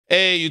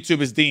Hey,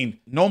 YouTube, it's Dean.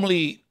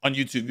 Normally on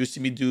YouTube, you see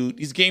me do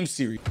these game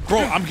series. Bro,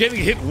 I'm getting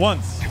hit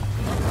once.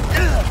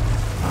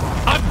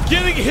 I'm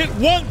getting hit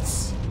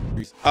once.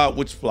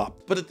 Which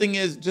flopped. But the thing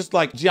is, just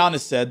like Giannis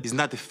said, it's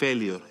not a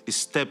failure, it's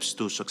steps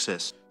to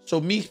success. So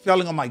me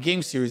failing on my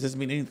game series doesn't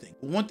mean anything.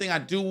 But one thing I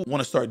do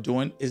want to start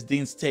doing is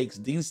Dean's Takes.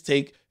 Dean's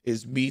Take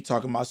is me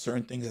talking about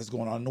certain things that's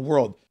going on in the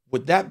world.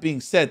 With that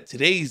being said,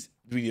 today's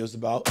video is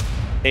about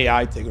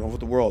AI taking over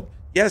the world.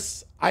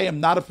 Yes, I am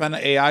not a fan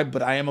of AI,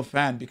 but I am a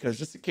fan because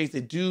just in case they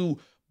do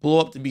blow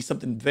up to be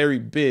something very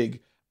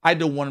big, I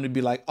don't want them to be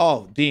like,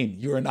 oh, Dean,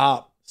 you're an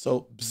op.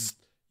 So bzz,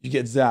 you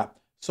get zapped.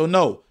 So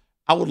no,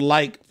 I would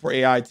like for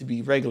AI to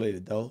be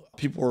regulated though.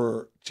 People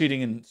were cheating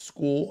in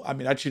school. I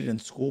mean, I cheated in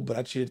school, but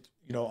I cheated,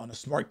 on a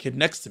smart kid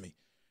next to me.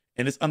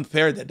 And it's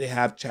unfair that they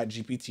have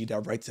ChatGPT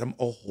that writes them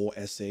a whole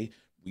essay,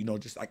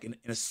 just like in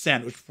a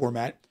sandwich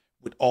format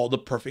with all the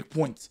perfect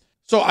points.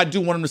 So I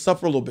do want them to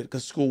suffer a little bit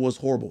because school was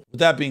horrible. With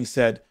that being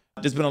said,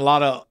 there's been a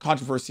lot of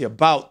controversy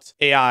about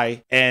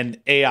AI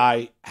and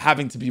AI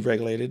having to be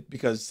regulated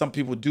because some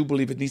people do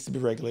believe it needs to be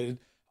regulated.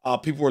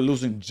 People are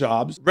losing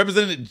jobs.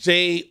 Representative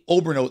Jay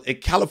Obernoth, a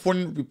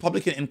California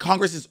Republican and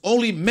Congress's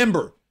only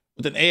member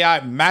with an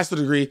AI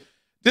master's degree.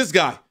 This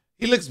guy,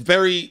 he looks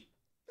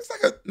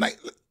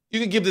you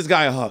can give this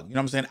guy a hug. You know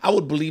what I'm saying? I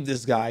would believe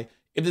this guy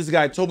if this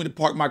guy told me to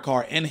park my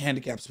car in a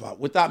handicap spot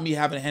without me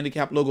having a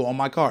handicap logo on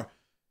my car.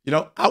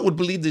 I would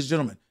believe this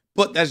gentleman,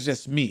 but that's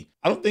just me.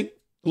 I don't think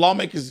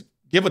lawmakers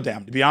give a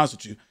damn, to be honest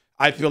with you.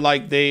 I feel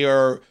like they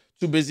are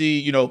too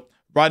busy,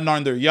 riding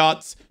on their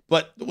yachts.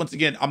 But once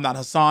again, I'm not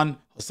Hassan.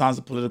 Hassan's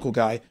a political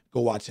guy.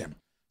 Go watch him.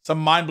 Some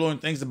mind-blowing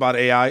things about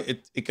AI.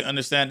 It can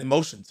understand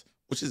emotions,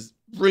 which is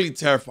really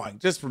terrifying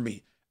just for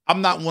me.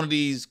 I'm not one of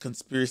these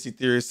conspiracy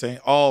theorists saying,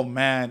 oh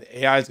man,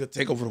 AI is going to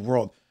take over the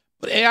world.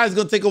 But AI is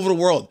going to take over the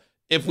world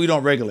if we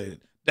don't regulate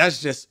it.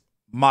 That's just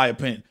my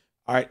opinion.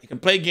 All right, it can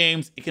play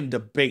games, it can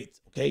debate,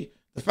 okay?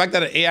 The fact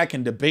that an AI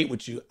can debate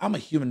with you, I'm a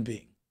human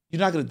being.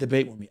 You're not gonna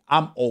debate with me.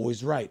 I'm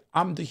always right.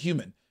 I'm the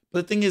human.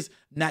 But the thing is,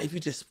 now if you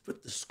just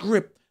flip the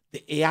script,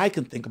 the AI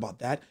can think about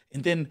that.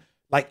 And then,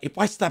 like, if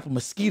I slap a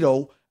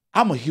mosquito,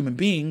 I'm a human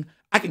being.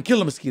 I can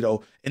kill a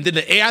mosquito. And then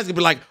the AI's gonna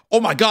be like, oh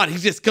my God, he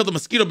just killed a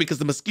mosquito because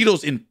the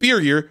mosquito's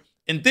inferior.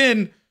 And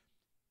then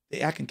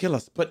the AI can kill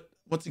us. But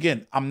once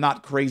again, I'm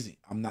not crazy.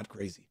 I'm not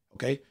crazy,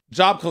 okay?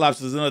 Job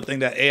collapse is another thing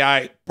that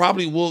AI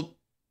probably will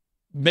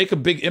make a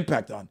big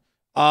impact on,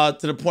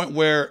 to the point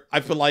where I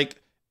feel like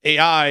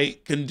AI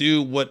can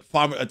do what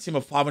a team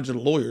of 500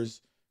 lawyers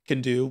can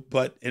do,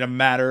 but in a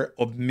matter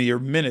of mere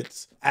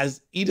minutes.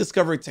 As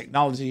e-discovery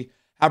technology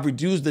have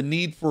reduced the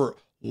need for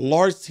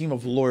large team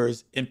of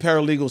lawyers and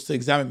paralegals to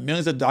examine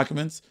millions of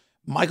documents,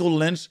 Michael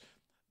Lynch,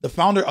 the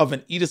founder of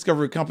an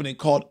e-discovery company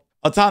called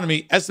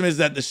Autonomy, estimates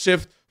that the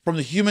shift from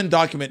the human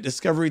document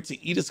discovery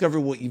to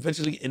e-discovery will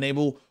eventually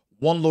enable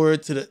one lawyer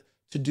to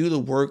do the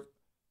work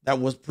that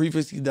was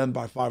previously done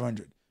by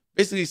 500.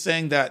 Basically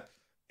saying that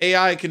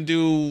AI can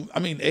do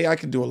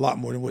a lot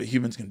more than what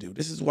humans can do.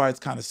 This is why it's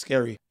kind of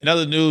scary. In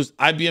other news,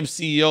 IBM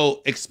CEO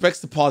expects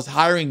to pause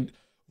hiring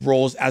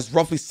roles as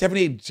roughly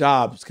 78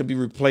 jobs could be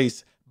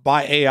replaced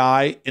by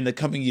AI in the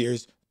coming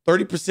years.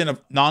 30%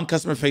 of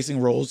non-customer facing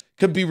roles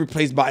could be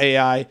replaced by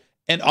AI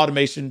and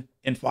automation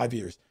in 5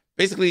 years.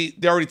 Basically,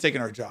 they're already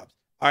taking our jobs.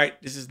 All right,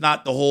 this is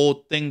not the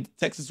whole thing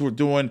Texas were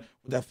doing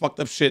with that fucked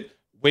up shit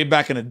way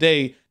back in the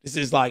day. This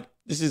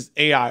is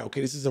AI, okay?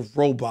 This is a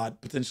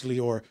robot, potentially,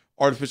 or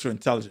artificial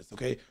intelligence,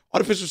 okay?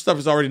 Artificial stuff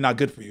is already not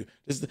good for you.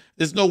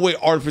 There's no way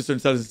artificial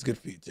intelligence is good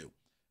for you, too,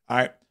 all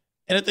right?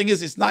 And the thing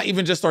is, it's not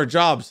even just our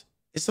jobs.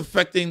 It's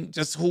affecting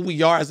just who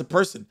we are as a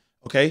person,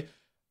 okay?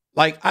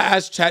 Like, I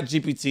asked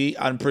ChatGPT,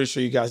 I'm pretty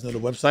sure you guys know the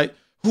website,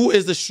 who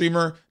is the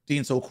streamer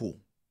Deansocool?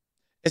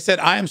 It said,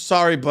 I am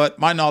sorry, but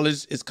my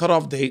knowledge is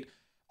cutoff date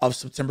of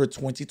September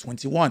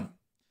 2021.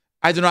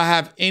 I do not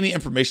have any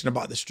information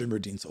about the streamer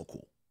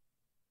Deansocool.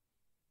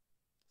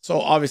 So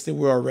obviously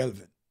we're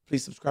irrelevant.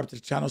 Please subscribe to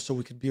the channel so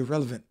we can be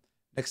irrelevant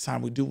next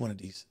time we do one of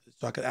these.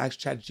 So I could ask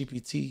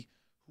ChatGPT,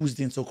 who's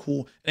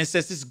Deansocool? And it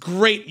says this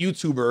great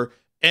YouTuber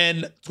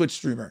and Twitch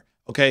streamer,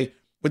 okay?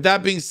 With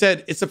that being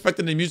said, it's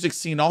affecting the music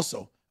scene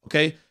also,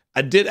 okay?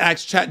 I did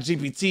ask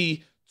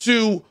ChatGPT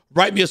to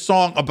write me a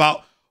song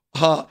about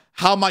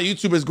how my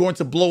YouTuber is going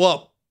to blow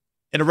up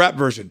in a rap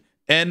version.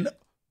 And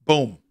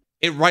boom,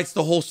 it writes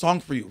the whole song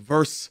for you.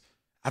 Verse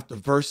after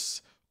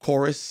verse,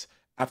 chorus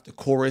after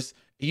chorus.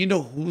 And you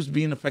know who's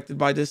being affected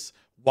by this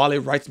while it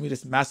writes me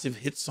this massive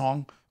hit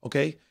song,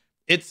 okay?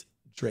 It's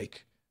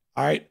Drake,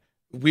 all right?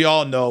 We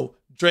all know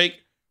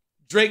Drake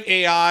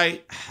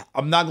AI,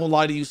 I'm not gonna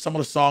lie to you, some of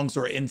the songs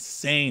are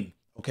insane,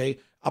 okay?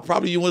 I'll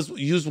probably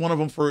use one of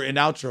them for an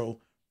outro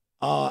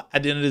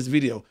at the end of this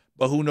video,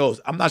 but who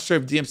knows? I'm not sure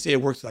if DMCA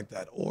works like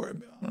that, or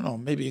I don't know,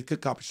 maybe it could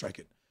copy strike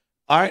it,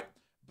 all right?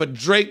 But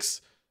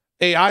Drake's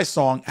AI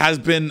song has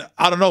been,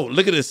 I don't know,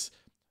 look at this,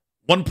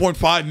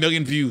 1.5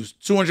 million views,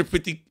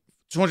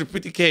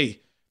 250K,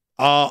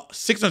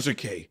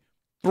 600K,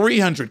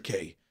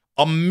 300K,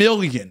 a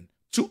million.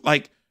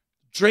 Like,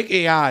 Drake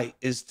AI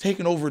is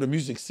taking over the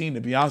music scene,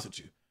 to be honest with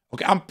you.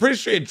 Okay, I'm pretty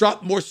sure it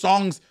dropped more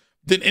songs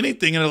than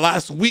anything in the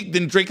last week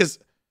than Drake has.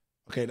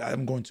 Okay,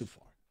 I'm going too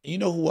far. And you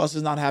know who else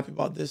is not happy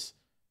about this?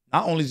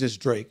 Not only just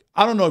Drake.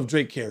 I don't know if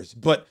Drake cares,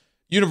 but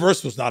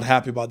Universal's not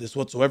happy about this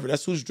whatsoever.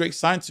 That's who Drake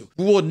signed to.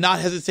 We will not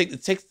hesitate to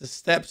take the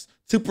steps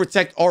to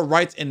protect our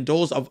rights and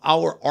those of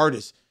our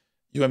artists,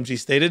 UMG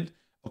stated,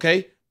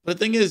 okay? But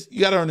the thing is,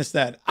 you got to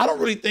understand, I don't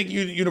really think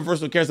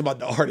Universal cares about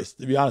the artist,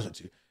 to be honest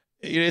with you.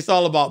 It's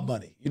all about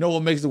money. You know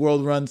what makes the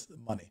world runs?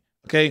 Money,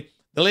 okay?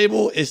 The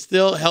label is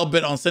still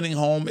hell-bent on sending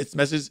home its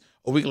message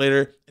a week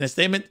later in a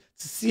statement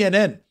to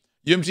CNN.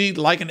 UMG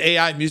likened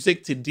AI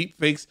music to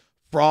deepfakes,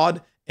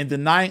 fraud, and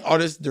denying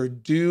artists their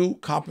due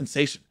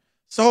compensation.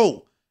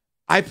 So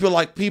I feel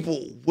like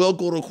people will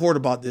go to court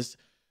about this.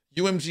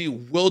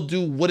 UMG will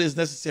do what is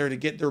necessary to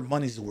get their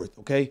money's worth,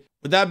 okay?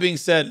 With that being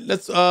said,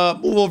 let's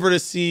move over to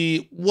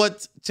see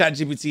what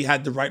ChatGPT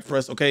had to write for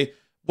us, okay?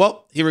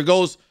 Well, here it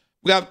goes.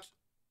 We got,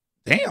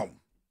 damn.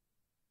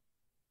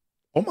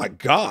 Oh my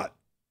God.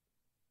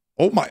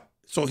 Oh my,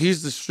 so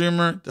he's the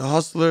streamer, the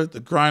hustler, the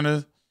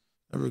grinder,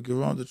 never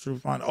give on the true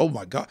find. Oh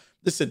my God.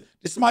 Listen,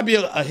 this might be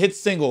a hit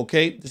single,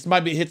 okay? This might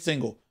be a hit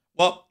single.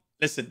 Well,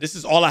 listen, this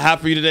is all I have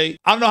for you today.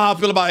 I don't know how I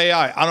feel about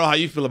AI. I don't know how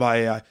you feel about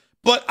AI,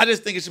 but I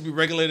just think it should be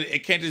regulated.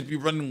 It can't just be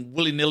running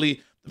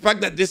willy-nilly. The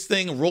fact that this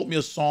thing wrote me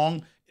a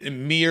song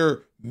in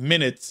mere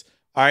minutes,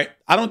 all right?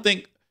 I'm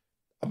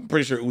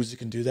pretty sure Uzi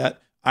can do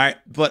that, all right?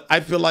 But I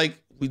feel like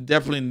we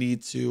definitely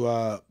need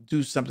to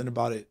do something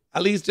about it.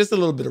 At least just a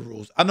little bit of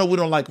rules. I know we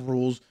don't like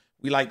rules.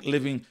 We like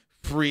living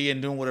free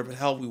and doing whatever the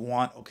hell we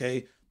want,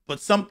 okay? But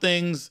some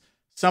things,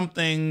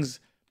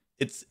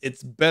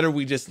 it's better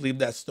we just leave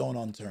that stone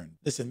unturned.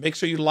 Listen, make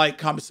sure you like,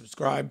 comment,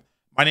 subscribe.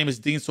 My name is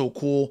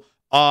Deansocool.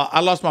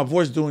 I lost my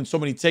voice doing so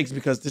many takes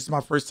because this is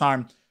my first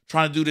time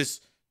trying to do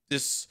this.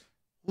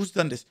 Who's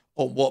done this?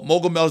 Oh, well,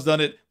 Mogul Mel's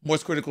done it.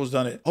 Morse Critical's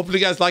done it. Hopefully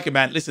you guys like it,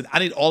 man. Listen, I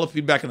need all the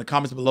feedback in the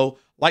comments below.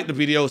 Like the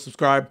video,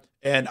 subscribe,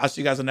 and I'll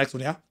see you guys in the next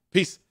one, yeah?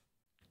 Peace.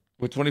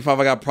 With 25,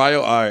 I got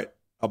prio. All right.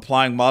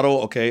 Applying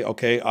model. Okay. All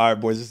right,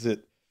 boys. This is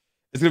it.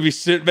 It's gonna be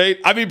shit, mate.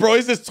 I mean, bro,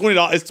 it's just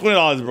 $20. It's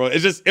 $20, bro.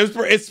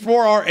 It's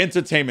for our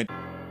entertainment.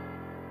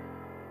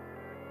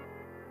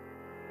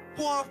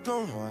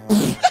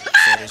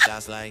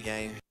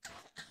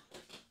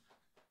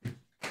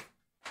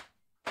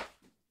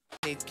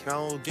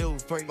 Don't give a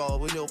freak ball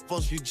with your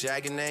folks, you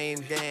jagging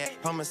name, yeah.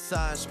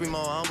 Homicide, scream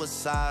on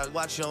homicide,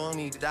 watch your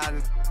only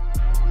die.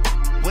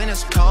 When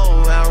it's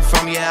cold, where I'm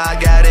from, yeah, I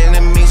got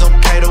enemies,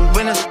 okay. The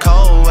winter's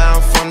cold, where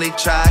I'm from, they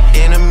try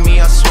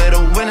enemy, I swear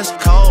the winter's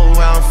cold,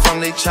 where I'm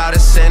from, they try to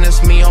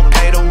sentence me,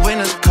 okay. The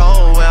winter's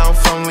cold, where I'm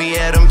from, we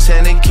had them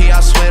tending key,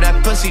 I swear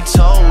that pussy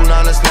told,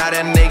 honest, now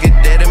that nigga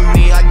dead to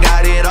me, I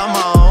got it on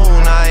my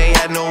own, I ain't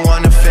had no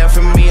one to fend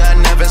for me, I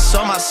never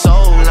sold my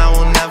soul, I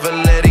will never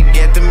let it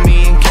get to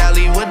me, in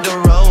Cali with the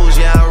rose,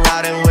 yeah, I'm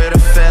riding with a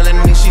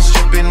felony, she's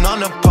stripping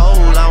on the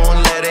pole, I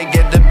won't let it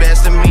get the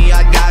best of me,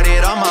 I got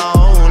it on my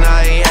own,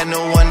 I ain't had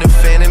no one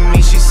defending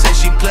me, she said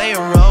she play a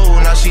role,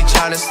 now she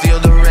tryna steal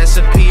the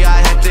recipe, I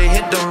had to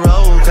hit the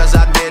road, cause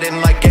I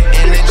didn't like her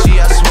energy,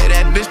 I swear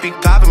that bitch be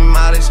popping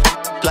mileage,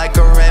 like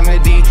a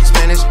remedy,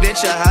 Spanish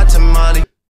bitch, a hot tamale.